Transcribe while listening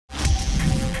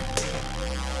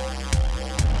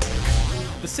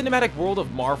The cinematic world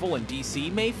of Marvel and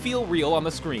DC may feel real on the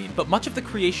screen, but much of the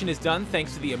creation is done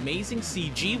thanks to the amazing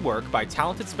CG work by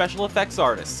talented special effects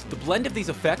artists. The blend of these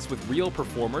effects with real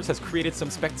performers has created some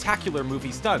spectacular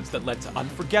movie stunts that led to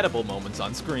unforgettable moments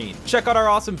on screen. Check out our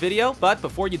awesome video, but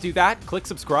before you do that, click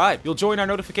subscribe. You'll join our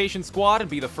notification squad and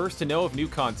be the first to know of new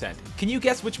content. Can you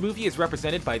guess which movie is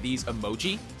represented by these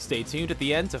emoji? Stay tuned at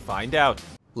the end to find out.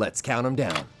 Let's count them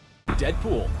down.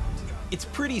 Deadpool. It's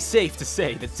pretty safe to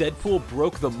say that Deadpool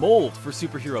broke the mold for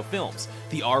superhero films.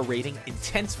 The R rating,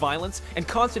 intense violence, and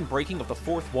constant breaking of the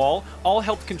fourth wall all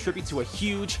helped contribute to a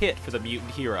huge hit for the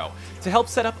mutant hero. To help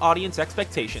set up audience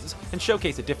expectations and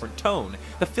showcase a different tone,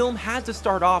 the film had to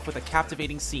start off with a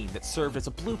captivating scene that served as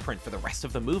a blueprint for the rest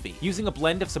of the movie. Using a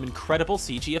blend of some incredible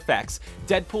CG effects,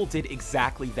 Deadpool did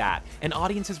exactly that, and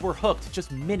audiences were hooked just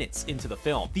minutes into the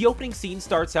film. The opening scene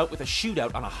starts out with a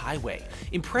shootout on a highway.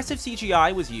 Impressive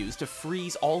CGI was used to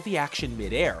freeze all the action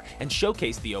mid-air and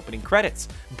showcase the opening credits.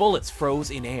 Bullets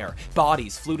froze in air,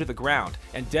 bodies flew to the ground,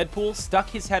 and Deadpool stuck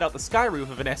his head out the sky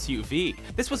roof of an SUV.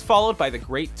 This was followed by the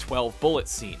great 12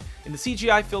 bullets scene. In the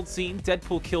CGI-filled scene,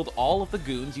 Deadpool killed all of the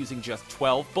goons using just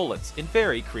 12 bullets in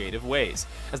very creative ways.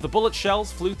 As the bullet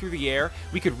shells flew through the air,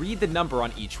 we could read the number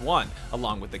on each one,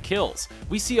 along with the kills.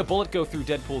 We see a bullet go through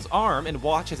Deadpool's arm and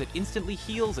watch as it instantly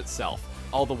heals itself.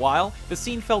 All the while, the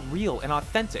scene felt real and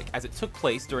authentic as it took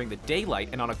place during the daylight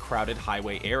and on a crowded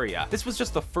highway area. This was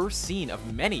just the first scene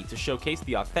of many to showcase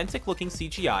the authentic-looking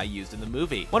CGI used in the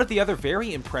movie. One of the other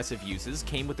very impressive uses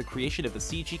came with the creation of the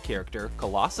CG character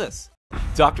Colossus.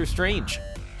 Doctor Strange.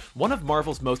 One of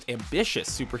Marvel's most ambitious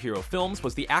superhero films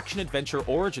was the action-adventure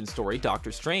origin story Doctor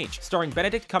Strange. Starring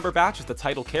Benedict Cumberbatch as the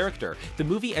title character, the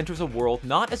movie enters a world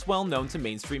not as well known to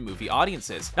mainstream movie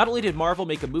audiences. Not only did Marvel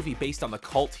make a movie based on the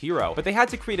cult hero, but they had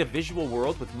to create a visual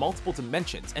world with multiple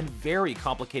dimensions and very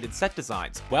complicated set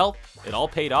designs. Well, it all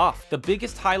paid off. The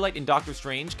biggest highlight in Doctor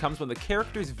Strange comes when the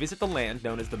characters visit the land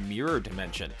known as the Mirror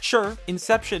Dimension. Sure,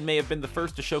 Inception may have been the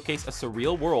first to showcase a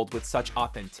surreal world with such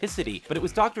authenticity, but it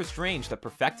was Doctor Strange that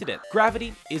perfected it.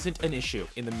 Gravity isn't an issue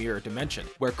in the Mirror Dimension,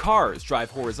 where cars drive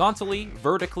horizontally,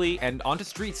 vertically, and onto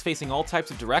streets facing all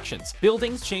types of directions.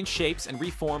 Buildings change shapes and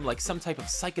reform like some type of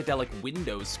psychedelic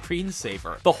Windows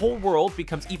screensaver. The whole world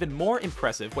becomes even more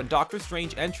impressive when Doctor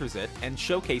Strange enters it and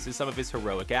showcases some of his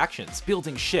heroic actions.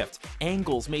 Buildings shift,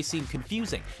 angles may seem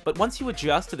confusing, but once you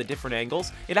adjust to the different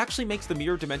angles, it actually makes the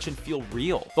Mirror Dimension feel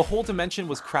real. The whole dimension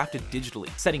was crafted digitally,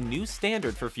 setting new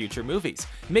standard for future movies.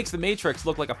 It makes The Matrix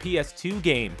look like a PS2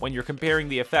 game when you're comparing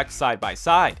the effects side by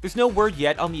side. There's no word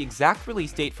yet on the exact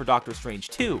release date for Doctor Strange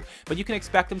 2, but you can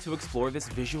expect them to explore this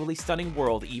visually stunning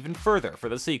world even further for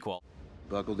the sequel.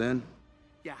 Buckled in?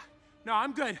 Yeah. No,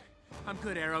 I'm good. I'm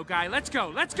good, Arrow guy. Let's go.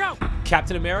 Let's go!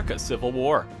 Captain America: Civil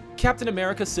War. Captain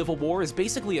America: Civil War is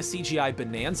basically a CGI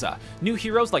bonanza. New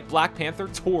heroes like Black Panther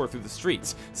tore through the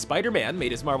streets. Spider-Man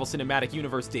made his Marvel Cinematic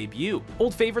Universe debut.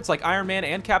 Old favorites like Iron Man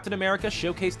and Captain America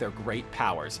showcased their great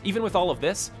powers. Even with all of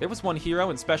this, there was one hero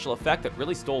and special effect that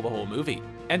really stole the whole movie.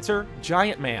 Enter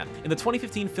Giant Man. In the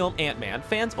 2015 film Ant-Man,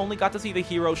 fans only got to see the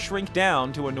hero shrink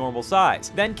down to a normal size.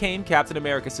 Then came Captain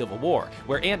America: Civil War,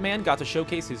 where Ant-Man got to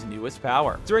showcase his newest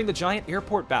power. During the giant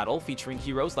airport battle featuring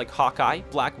heroes like Hawkeye,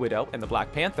 Black Widow, and the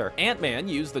Black Panther, Ant-Man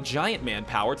used the Giant Man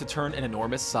power to turn an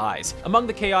enormous size. Among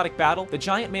the chaotic battle, the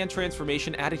Giant Man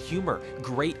transformation added humor,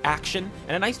 great action,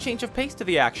 and a nice change of pace to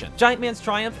the action. Giant Man's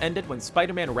triumph ended when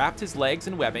Spider-Man wrapped his legs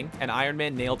in webbing, and Iron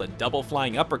Man nailed a double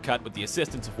flying uppercut with the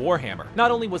assistance of Warhammer.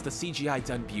 Not only was the CGI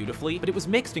done beautifully, but it was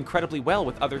mixed incredibly well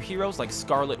with other heroes like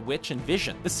Scarlet Witch and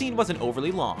Vision. The scene wasn't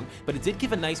overly long, but it did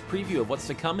give a nice preview of what's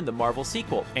to come in the Marvel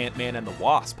sequel, Ant-Man and the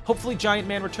Wasp. Hopefully Giant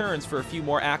Man returns for a few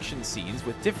more action scenes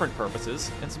with different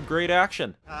purposes and some great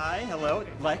action. Hi, hello,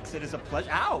 Lex, it is a pleasure.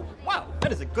 Ow! Wow,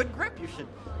 that is a good grip. You should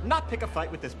not pick a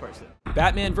fight with this person.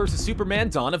 Batman vs. Superman: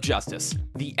 Dawn of Justice.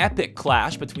 The epic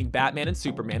clash between Batman and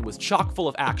Superman was chock full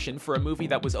of action for a movie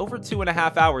that was over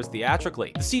 2.5 hours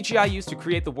theatrically. The CGI used to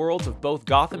create the worlds of both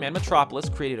Gotham and Metropolis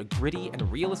created a gritty and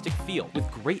realistic feel with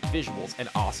great visuals and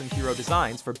awesome hero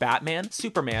designs for Batman,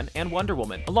 Superman, and Wonder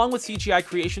Woman. Along with CGI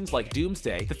creations like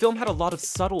Doomsday, the film had a lot of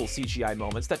subtle CGI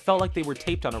moments that felt like they were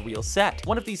taped on a real set.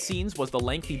 One of these scenes was the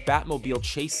lengthy Batmobile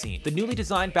chase scene. The newly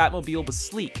designed Batmobile was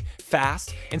sleek,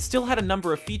 fast, and still had a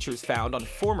number of features found on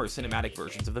former cinematic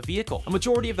versions of the vehicle. A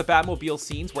majority of the Batmobile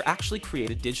scenes were actually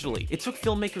created digitally. It took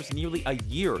filmmakers nearly a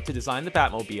year to design the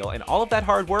Batmobile, and all of that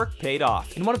hard work paid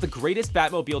off. In one of the greatest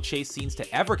Batmobile chase scenes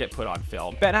to ever get put on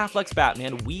film, Ben Affleck's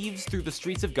Batman weaves through the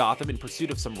streets of Gotham in pursuit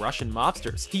of some Russian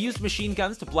mobsters. He used machine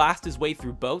guns to blast his way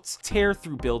through boats, tear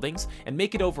through buildings, and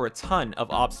make it over a ton of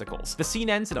obstacles. The scene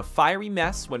ends in a fiery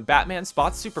mess house when Batman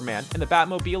spots Superman and the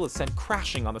Batmobile is sent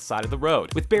crashing on the side of the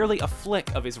road. With barely a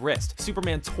flick of his wrist,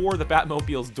 Superman tore the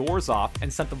Batmobile's doors off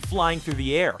and sent them flying through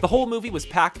the air. The whole movie was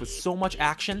packed with so much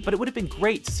action, but it would have been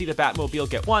great to see the Batmobile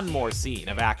get one more scene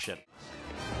of action.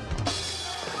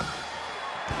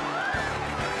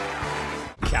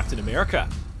 Captain America.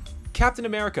 Captain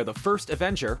America: The First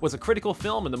Avenger was a critical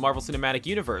film in the Marvel Cinematic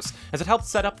Universe, as it helped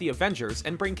set up the Avengers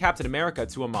and bring Captain America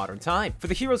to a modern time. For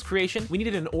the hero's creation, we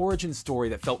needed an origin story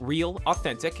that felt real,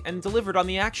 authentic, and delivered on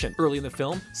the action. Early in the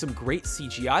film, some great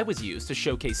CGI was used to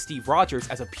showcase Steve Rogers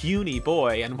as a puny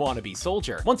boy and wannabe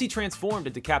soldier. Once he transformed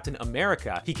into Captain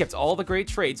America, he kept all the great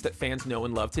traits that fans know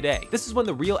and love today. This is when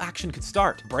the real action could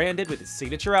start. Branded with his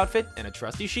signature outfit and a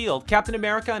trusty shield, Captain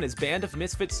America and his band of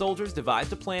misfit soldiers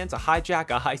devised a plan to hijack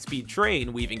a high-speed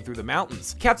train weaving through the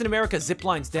mountains. Captain America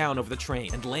ziplines down over the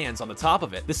train and lands on the top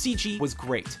of it. The CG was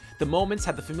great. The moments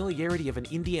had the familiarity of an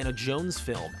Indiana Jones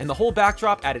film, and the whole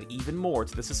backdrop added even more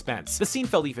to the suspense. The scene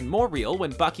felt even more real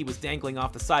when Bucky was dangling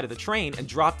off the side of the train and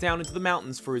dropped down into the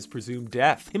mountains for his presumed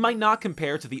death. It might not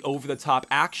compare to the over-the-top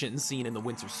action seen in the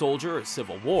Winter Soldier or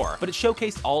Civil War, but it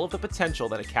showcased all of the potential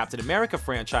that a Captain America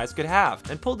franchise could have,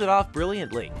 and pulled it off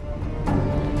brilliantly.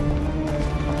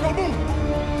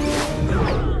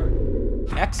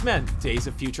 X-Men: Days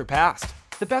of Future Past.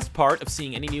 The best part of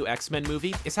seeing any new X-Men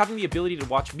movie is having the ability to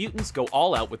watch mutants go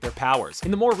all out with their powers. In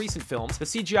the more recent films, the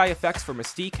CGI effects for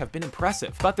Mystique have been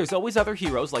impressive, but there's always other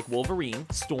heroes like Wolverine,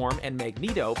 Storm, and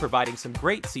Magneto providing some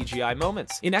great CGI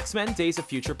moments. In X-Men: Days of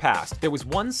Future Past, there was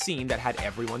one scene that had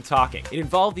everyone talking. It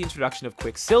involved the introduction of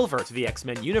Quicksilver to the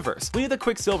X-Men universe. We knew that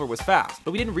Quicksilver was fast,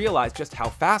 but we didn't realize just how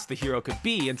fast the hero could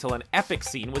be until an epic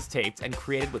scene was taped and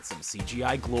created with some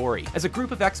CGI glory. As a group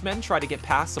of X-Men try to get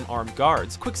past some armed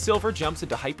guards, Quicksilver jumps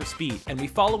into hyperspeed, and we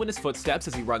follow in his footsteps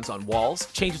as he runs on walls,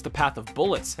 changes the path of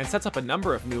bullets, and sets up a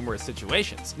number of numerous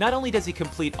situations. Not only does he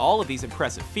complete all of these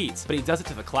impressive feats, but he does it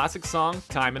to the classic song,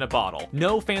 Time in a Bottle.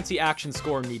 No fancy action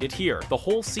score needed here. The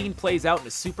whole scene plays out in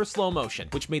a super slow motion,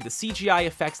 which made the CGI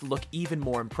effects look even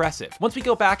more impressive. Once we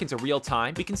go back into real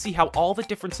time, we can see how all the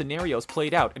different scenarios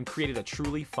played out and created a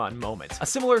truly fun moment. A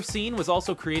similar scene was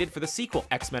also created for the sequel,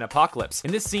 X-Men Apocalypse.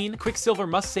 In this scene, Quicksilver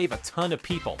must save a ton of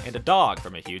people and a dog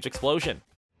from a huge explosion.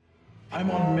 I'm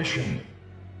on a mission.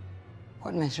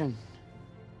 What mission?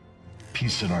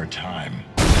 Peace in our time.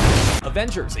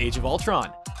 Avengers: Age of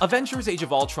Ultron. Avengers: Age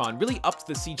of Ultron really upped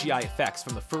the CGI effects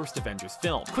from the first Avengers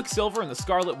film. Quicksilver and the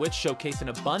Scarlet Witch showcased an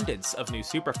abundance of new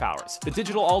superpowers. The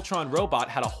digital Ultron robot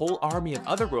had a whole army of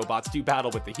other robots do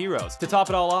battle with the heroes. To top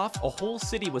it all off, a whole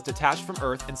city was detached from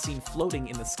Earth and seen floating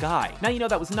in the sky. Now you know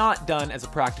that was not done as a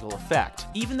practical effect.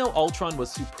 Even though Ultron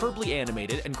was superbly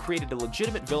animated and created a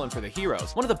legitimate villain for the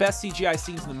heroes, one of the best CGI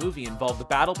scenes in the movie involved the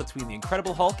battle between the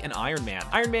Incredible Hulk and Iron Man.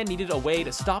 Iron Man needed a way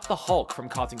to stop the Hulk from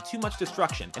causing too much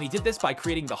destruction, and he did this by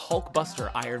creating the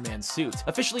Hulkbuster Iron Man suit.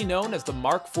 Officially known as the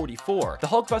Mark 44, the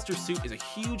Hulkbuster suit is a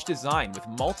huge design with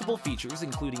multiple features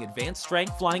including advanced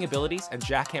strength, flying abilities, and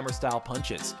jackhammer-style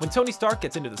punches. When Tony Stark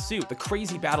gets into the suit, the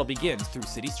crazy battle begins through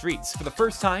city streets. For the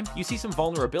first time, you see some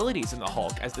vulnerabilities in the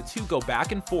Hulk as the two go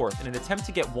back and forth in an attempt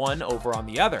to get one over on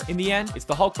the other. In the end, it's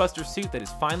the Hulkbuster suit that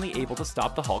is finally able to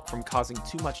stop the Hulk from causing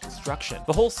too much destruction.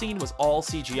 The whole scene was all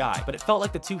CGI, but it felt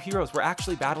like the two heroes were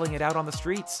actually battling it out on the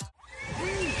streets.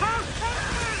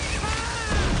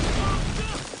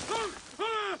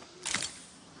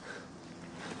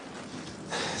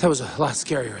 That was a lot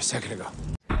scarier a second ago.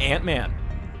 Ant-Man.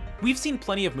 We've seen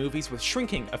plenty of movies with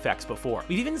shrinking effects before.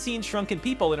 We've even seen shrunken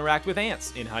people interact with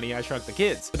ants in Honey, I Shrunk the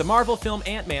Kids. But the Marvel film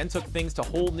Ant-Man took things to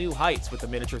whole new heights with the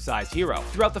miniature-sized hero.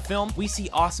 Throughout the film, we see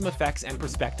awesome effects and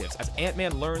perspectives as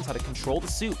Ant-Man learns how to control the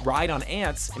suit, ride on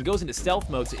ants, and goes into stealth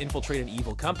mode to infiltrate an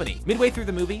evil company. Midway through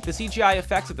the movie, the CGI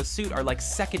effects of the suit are like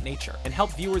second nature and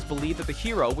help viewers believe that the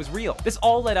hero was real. This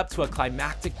all led up to a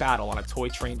climactic battle on a toy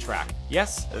train track.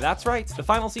 Yes, that's right. The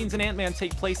final scenes in Ant-Man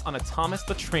take place on a Thomas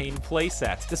the Train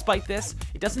playset. Despite this,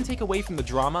 it doesn't take away from the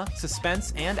drama,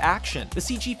 suspense, and action. The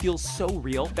CG feels so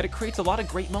real that it creates a lot of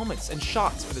great moments and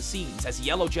shots for the scenes as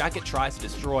Yellow Jacket tries to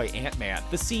destroy Ant-Man.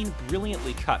 The scene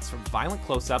brilliantly cuts from violent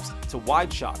close-ups to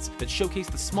wide shots that showcase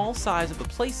the small size of the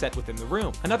playset within the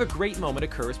room. Another great moment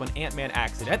occurs when Ant-Man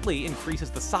accidentally increases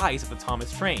the size of the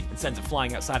Thomas Train and sends it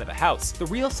flying outside of the house. The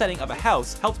real setting of a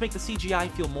house helped make the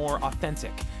CGI feel more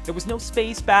authentic. There was no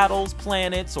space battles,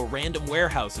 planets, or random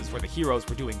warehouses where the heroes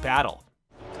were doing battle.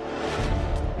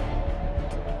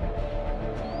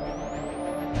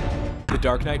 The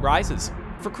Dark Knight Rises.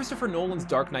 For Christopher Nolan's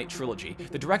Dark Knight trilogy,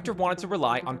 the director wanted to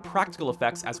rely on practical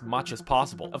effects as much as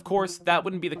possible. Of course, that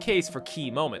wouldn't be the case for key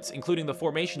moments, including the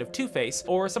formation of Two-Face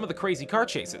or some of the crazy car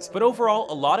chases, but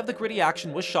overall, a lot of the gritty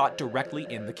action was shot directly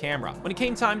in the camera. When it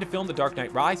came time to film The Dark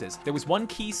Knight Rises, there was one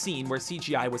key scene where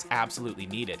CGI was absolutely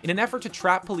needed. In an effort to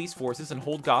trap police forces and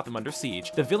hold Gotham under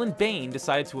siege, the villain Bane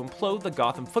decided to implode the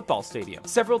Gotham football stadium.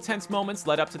 Several tense moments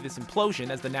led up to this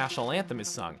implosion as the national anthem is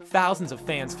sung. Thousands of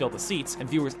fans filled the seats, and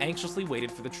viewers anxiously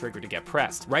waited for the trigger to get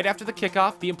pressed. Right after the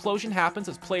kickoff, the implosion happens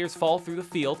as players fall through the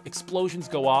field, explosions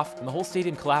go off, and the whole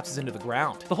stadium collapses into the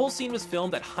ground. The whole scene was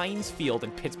filmed at Heinz Field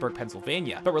in Pittsburgh,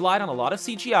 Pennsylvania, but relied on a lot of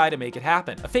CGI to make it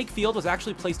happen. A fake field was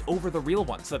actually placed over the real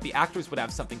one so that the actors would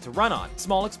have something to run on.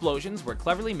 Small explosions were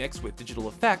cleverly mixed with digital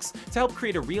effects to help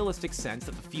create a realistic sense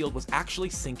that the field was actually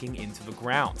sinking into the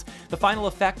ground. The final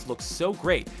effect looked so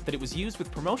great that it was used with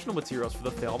promotional materials for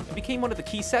the film and became one of the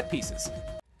key set pieces.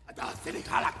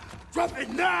 Drop it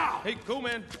now! Hey, cool,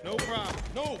 man. No problem.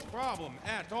 No problem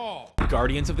at all.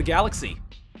 Guardians of the Galaxy.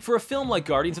 For a film like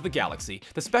Guardians of the Galaxy,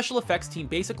 the special effects team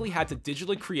basically had to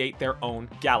digitally create their own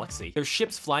galaxy. There's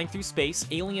ships flying through space,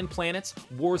 alien planets,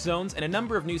 war zones, and a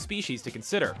number of new species to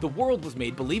consider. The world was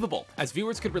made believable, as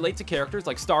viewers could relate to characters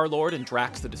like Star-Lord and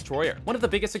Drax the Destroyer. One of the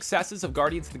biggest successes of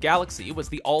Guardians of the Galaxy was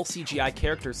the all-CGI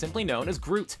character simply known as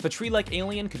Groot. The tree-like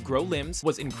alien could grow limbs,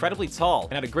 was incredibly tall,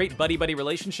 and had a great buddy-buddy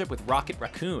relationship with Rocket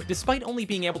Raccoon. Despite only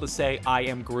being able to say, "I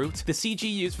am Groot," the CG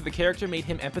used for the character made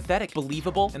him empathetic,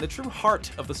 believable, and the true heart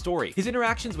of the story. His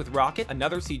interactions with Rocket,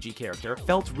 another CG character,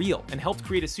 felt real and helped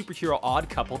create a superhero odd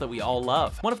couple that we all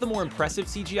love. One of the more impressive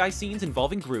CGI scenes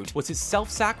involving Groot was his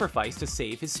self-sacrifice to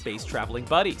save his space-traveling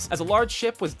buddies. As a large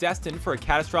ship was destined for a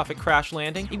catastrophic crash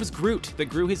landing, it was Groot that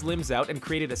grew his limbs out and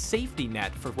created a safety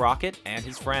net for Rocket and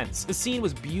his friends. The scene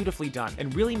was beautifully done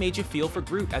and really made you feel for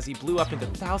Groot as he blew up into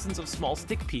thousands of small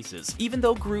stick pieces. Even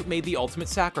though Groot made the ultimate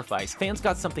sacrifice, fans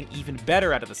got something even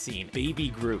better out of the scene: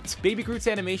 Baby Groot. Baby Groot's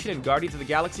animation in Guardians of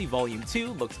the Galaxy Volume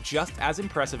 2 looks just as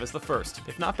impressive as the first,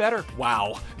 if not better.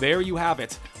 Wow, there you have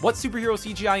it. What superhero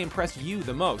CGI impressed you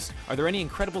the most? Are there any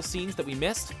incredible scenes that we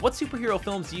missed? What superhero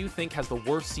films do you think has the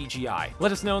worst CGI?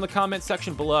 Let us know in the comments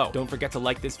section below. Don't forget to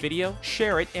like this video,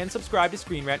 share it, and subscribe to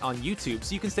Screen Rant on YouTube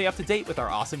so you can stay up to date with our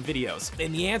awesome videos.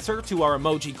 And the answer to our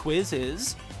emoji quiz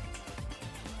is...